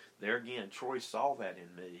 which there again, Troy saw that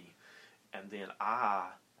in me, and then I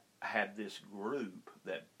had this group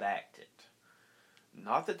that backed it.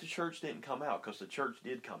 Not that the church didn't come out, because the church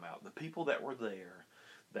did come out. The people that were there,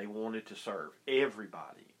 they wanted to serve.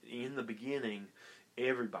 Everybody. In the beginning,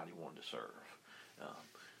 everybody wanted to serve.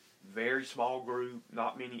 Very small group,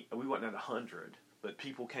 not many. We wasn't at 100, but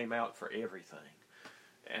people came out for everything.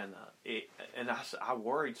 And I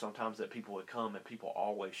worried sometimes that people would come, and people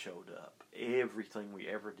always showed up. Everything we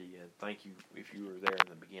ever did. Thank you if you were there in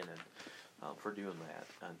the beginning for doing that.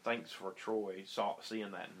 And thanks for Troy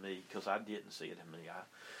seeing that in me, because I didn't see it in me.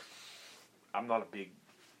 I'm not a big,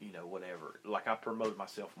 whatever. Like, I promoted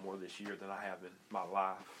myself more this year than I have in my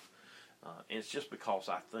life. And it's just because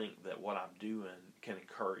I think that what I'm doing can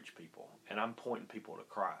encourage people. And I'm pointing people to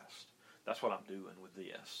Christ. That's what I'm doing with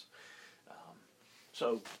this.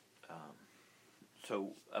 So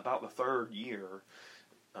about the third year,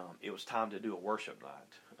 it was time to do a worship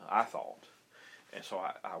night, I thought. And so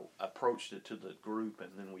I approached it to the group, and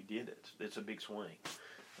then we did it. It's a big swing.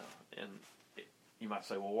 You might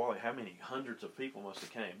say, well, Wally, how many hundreds of people must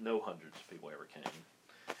have came? No hundreds of people ever came.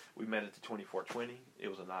 We met at the 2420. It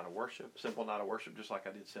was a night of worship, simple night of worship, just like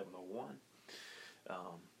I did 701.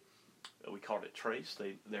 We called it Trace.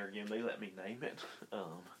 They let me name it.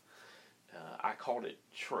 I called it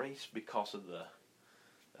Trace because of the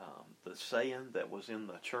saying that was in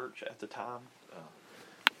the church at the time.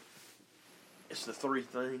 It's the three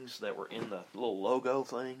things that were in the little logo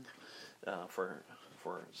thing for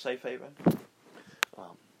Safe Haven.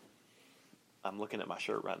 I'm looking at my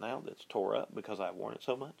shirt right now that's tore up because I've worn it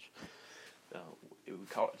so much. We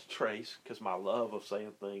call it Trace because my love of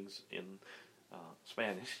saying things in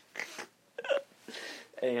Spanish.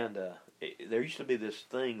 And there used to be this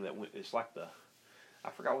thing that it's like I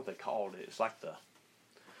forgot what they called it. It's like the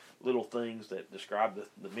little things that describe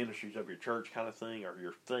the ministries of your church kind of thing, or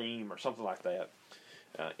your theme, or something like that.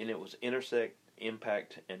 And it was intersect,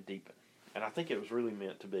 impact, and deepen. And I think it was really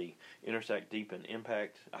meant to be intersect, deepen,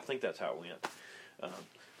 impact. I think that's how it went.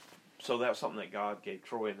 So that was something that God gave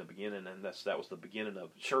Troy in the beginning, and that was the beginning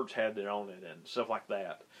of church had it on it and stuff like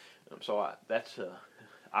that. So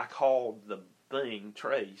I called the thing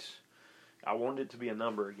Trace. I wanted it to be a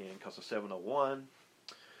number again because of 701,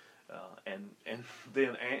 and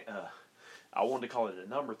then I wanted to call it a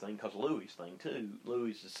number thing because Louis' thing too.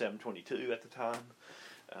 Louis is 722 at the time.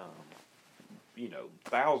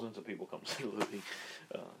 Thousands of people come see Louis,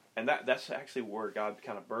 and that's actually where God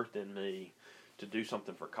kind of birthed in me to do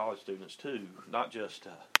something for college students too, not just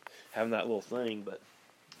having that little thing, but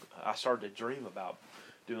I started to dream about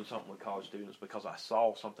doing something with college students because I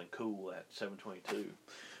saw something cool at 722,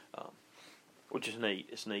 which is neat.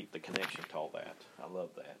 It's neat, the connection to all that. I love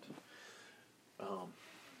that.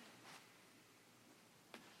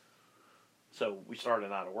 So we started a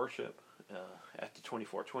night of worship at the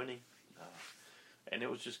 2420, and it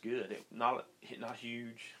was just good. Not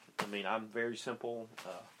huge. I mean, I'm very simple.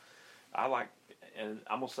 I like, and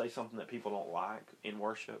I'm going to say something that people don't like in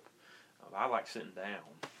worship. I like sitting down.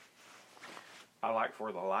 I like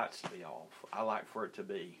for the lights to be off. I like for it to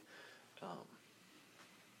be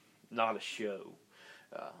not a show.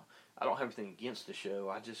 I don't have anything against the show.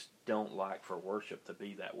 I just don't like for worship to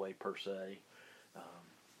be that way per se.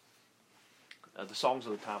 The songs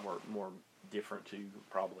of the time were more different too,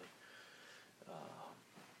 probably.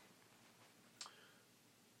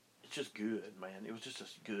 It's just good, man. It was just a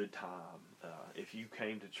good time. If you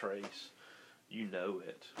came to Trace, you know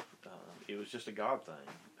it. It was just a God thing.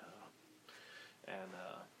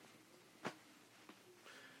 And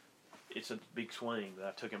it's a big swing that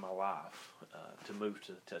I took in my life to move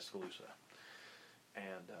to Tuscaloosa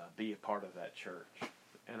and be a part of that church.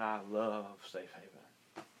 And I love Safe Haven.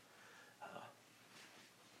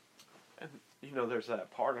 And, there's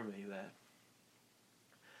that part of me that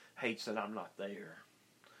hates that I'm not there.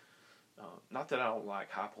 Not that I don't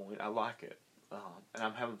like High Point. I like it. and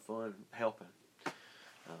I'm having fun helping.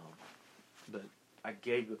 But I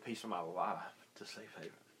gave a piece of my life to Safe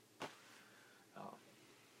Haven.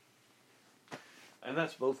 And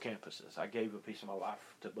that's both campuses. I gave a piece of my life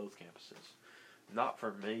to both campuses. Not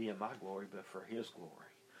for me and my glory, but for His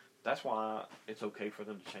glory. That's why it's okay for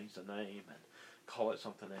them to change the name and call it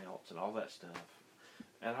something else and all that stuff.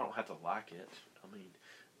 And I don't have to like it. I mean,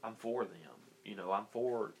 I'm for them. I'm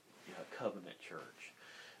for Covenant Church.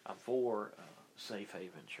 I'm for Safe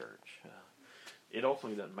Haven Church. It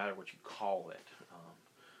ultimately doesn't matter what you call it,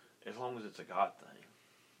 as long as it's a God thing,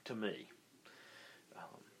 to me.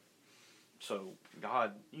 So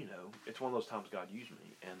God, it's one of those times God used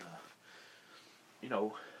me, and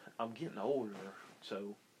I'm getting older,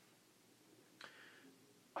 so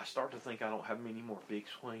I start to think I don't have many more big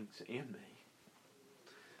swings in me.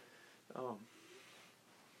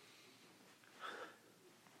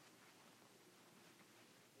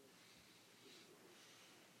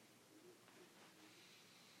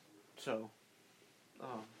 So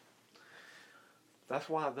that's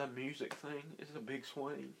why the music thing is a big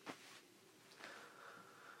swing.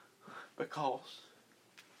 Because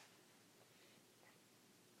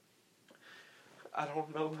I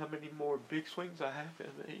don't know how many more big swings I have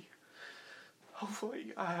in me.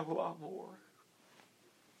 Hopefully I have a lot more.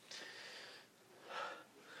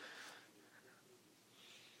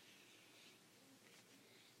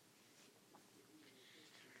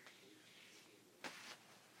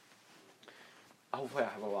 Hopefully I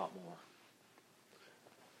have a lot more.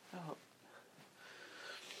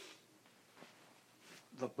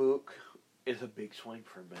 The book is a big swing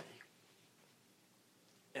for me.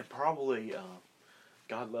 And probably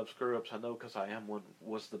God Loves Screw-Ups, I know because I am one,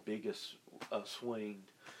 was the biggest swing.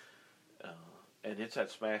 And it's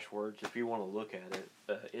at Smashwords. If you want to look at it,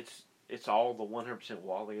 it's all the 100%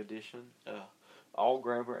 Wally edition. All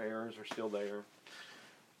grammar errors are still there.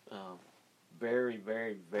 Very,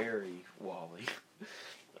 very, very Wally.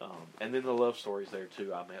 And then the love story's there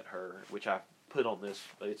too. I Met Her, which I put on this.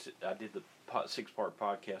 I did the 6-part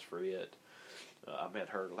podcast for it. I met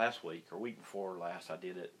her last week or week before last. I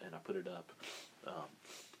did it and I put it up.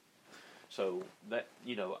 So that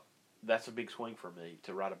that's a big swing for me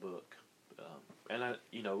to write a book. And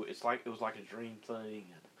it was like a dream thing,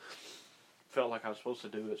 and felt like I was supposed to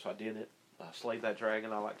do it, so I did it. Slayed that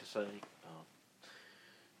dragon, I like to say.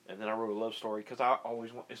 And then I wrote a love story because I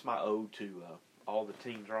always want. It's my ode to all the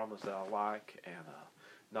teen dramas that I like, and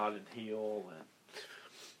Notting Hill, and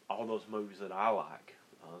all those movies that I like.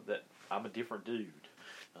 That I'm a different dude.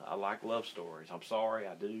 I like love stories. I'm sorry,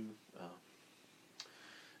 I do.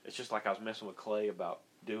 It's just like I was messing with Clay about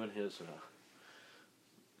doing his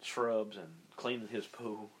shrubs and cleaning his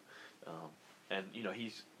pool. And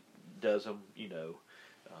he's does them.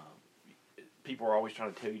 People are always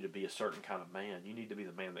trying to tell you to be a certain kind of man. You need to be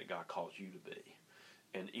the man that God calls you to be.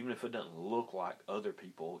 And even if it doesn't look like other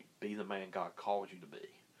people, be the man God calls you to be.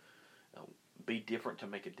 Be different to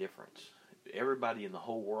make a difference. Everybody in the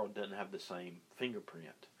whole world doesn't have the same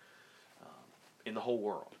fingerprint. In the whole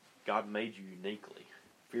world, God made you uniquely,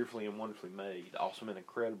 fearfully and wonderfully made, awesome and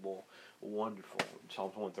incredible, wonderful.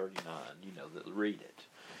 Psalms 139. Read it.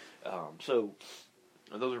 So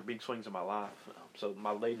those are big swings in my life. So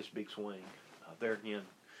my latest big swing, there again,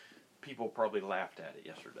 people probably laughed at it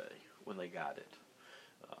yesterday when they got it.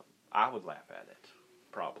 I would laugh at it,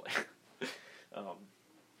 probably.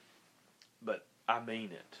 But I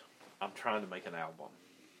mean it. I'm trying to make an album.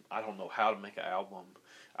 I don't know how to make an album.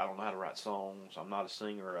 I don't know how to write songs. I'm not a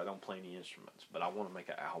singer. I don't play any instruments. But I want to make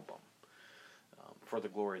an album for the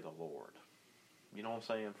glory of the Lord. You know what I'm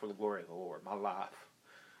saying? For the glory of the Lord. My life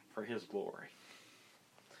for His glory.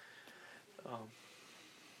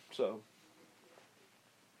 So,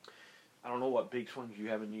 I don't know what big swings you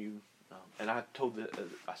have in you. And I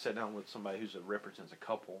sat down with somebody who represents a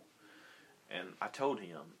couple. And I told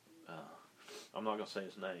him, I'm not going to say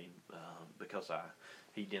his name because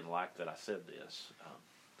he didn't like that I said this.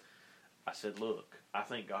 I said, look, I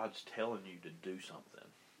think God's telling you to do something.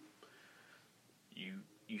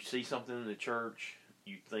 You see something in the church,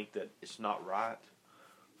 you think that it's not right.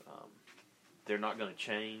 They're not going to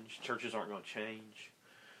change. Churches aren't going to change.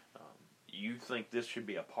 You think this should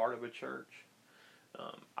be a part of a church.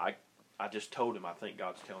 I just told him I think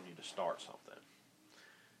God's telling you to start something.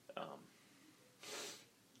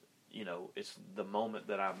 It's the moment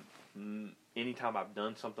that anytime I've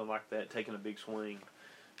done something like that, taken a big swing,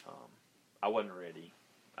 I wasn't ready.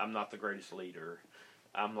 I'm not the greatest leader.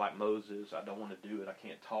 I'm like Moses. I don't want to do it. I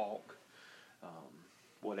can't talk.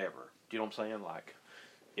 Whatever. Do you know what I'm saying? Like,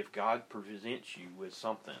 if God presents you with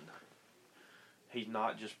something, He's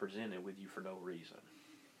not just presented with you for no reason.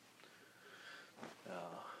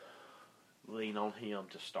 lean on Him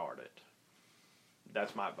to start it.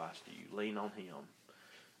 That's my advice to you. Lean on Him.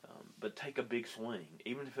 But take a big swing,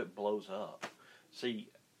 even if it blows up. See,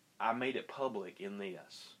 I made it public in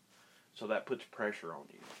this, so that puts pressure on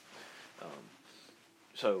you.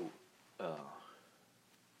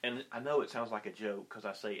 And I know it sounds like a joke because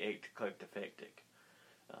I say eclectic.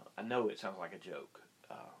 I know it sounds like a joke.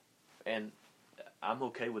 And I'm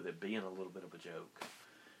okay with it being a little bit of a joke,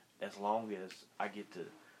 as long as I get to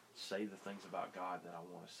say the things about God that I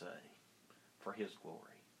want to say for His glory.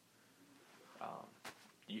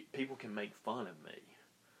 People can make fun of me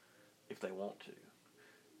if they want to,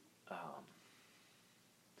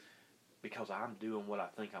 because I'm doing what I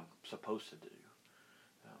think I'm supposed to do.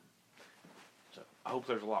 So I hope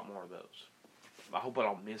there's a lot more of those. I hope I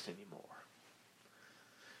don't miss any more.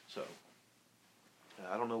 So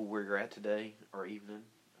I don't know where you're at today or evening.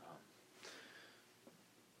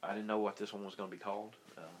 I didn't know what this one was going to be called,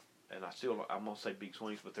 and I'm going to say Big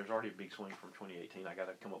Swings, but there's already a Big Swing from 2018. I got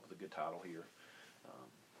to come up with a good title here.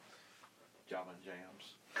 Java and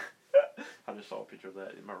Jams. I just saw a picture of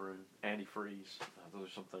that in my room. Antifreeze. Those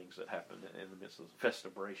are some things that happened in the midst of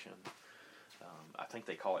Festivration. I think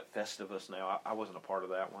they call it Festivus now. I wasn't a part of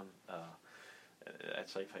that one at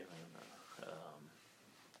Safe Haven.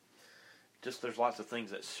 Just there's lots of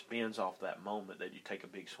things that spins off that moment that you take a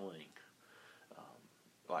big swing.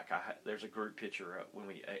 There's a group picture when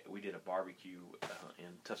we did a barbecue in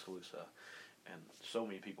Tuscaloosa, and so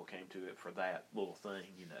many people came to it for that little thing,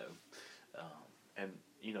 and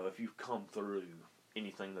if you've come through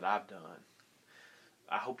anything that I've done,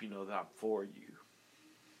 I hope you know that I'm for you.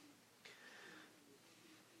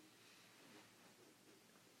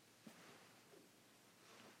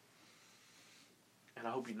 And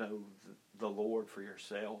I hope you know the Lord for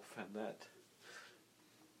yourself, and that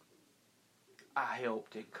I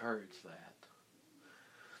helped encourage that.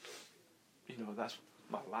 That's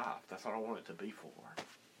my life. That's what I want it to be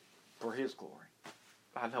for His glory.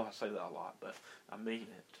 I know I say that a lot, but I mean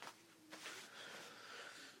it.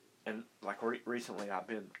 And recently, I've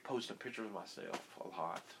been posting pictures of myself a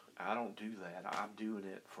lot. I don't do that. I'm doing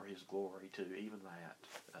it for His glory too. Even that.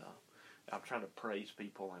 I'm trying to praise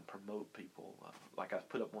people and promote people. I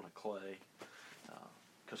put up one of Clay,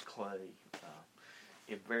 because Clay,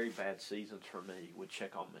 in very bad seasons for me, would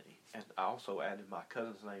check on me. And I also added my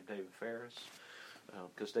cousin's name, David Ferris,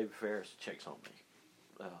 because David Ferris checks on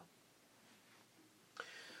me.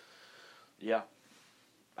 Yeah,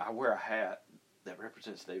 I wear a hat that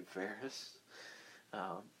represents David Ferris.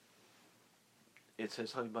 It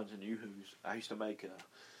says Honey Buns and Yoo-Hoos. I used to make a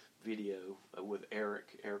video with Eric.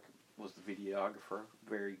 Eric was the videographer.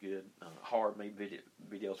 Very good. Made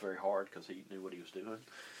videos very hard because he knew what he was doing.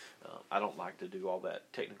 I don't like to do all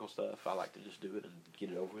that technical stuff. I like to just do it and get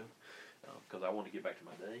it over with, because I want to get back to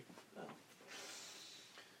my day.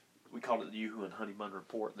 We called it the Yoo-Hoo and Honey Bun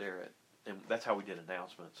Report there, and that's how we did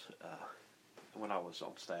announcements when I was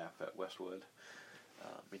on staff at Westwood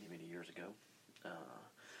many, many years ago.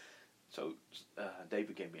 So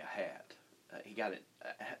David gave me a hat. He got it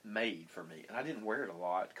made for me, and I didn't wear it a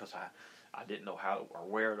lot because I didn't know how to or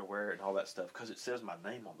where to wear it and all that stuff, because it says my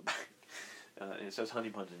name on the back. And it says Honey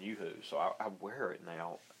Buns and Yoo-Hoo, so I wear it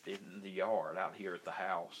now in the yard out here at the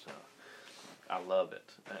house. I love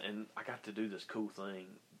it, and I got to do this cool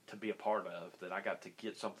thing to be a part of, that I got to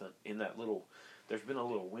get something in that little. There's been a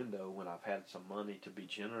little window when I've had some money to be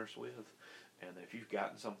generous with, and if you've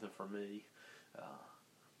gotten something for me,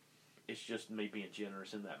 it's just me being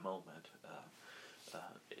generous in that moment.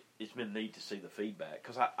 It's been neat to see the feedback,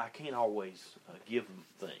 because I can't always give them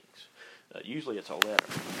things. Usually it's a letter.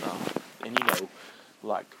 And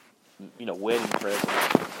wedding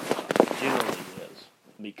presents generally is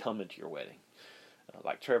me coming to your wedding.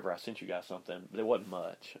 Like Trevor, I sent you guys something, but it wasn't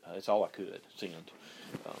much. It's all I could send.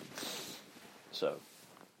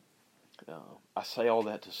 I say all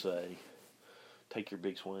that to say, take your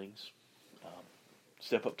big swings.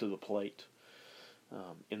 Step up to the plate,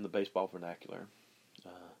 in the baseball vernacular.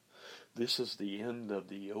 This is the end of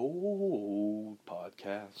the old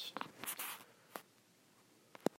podcast.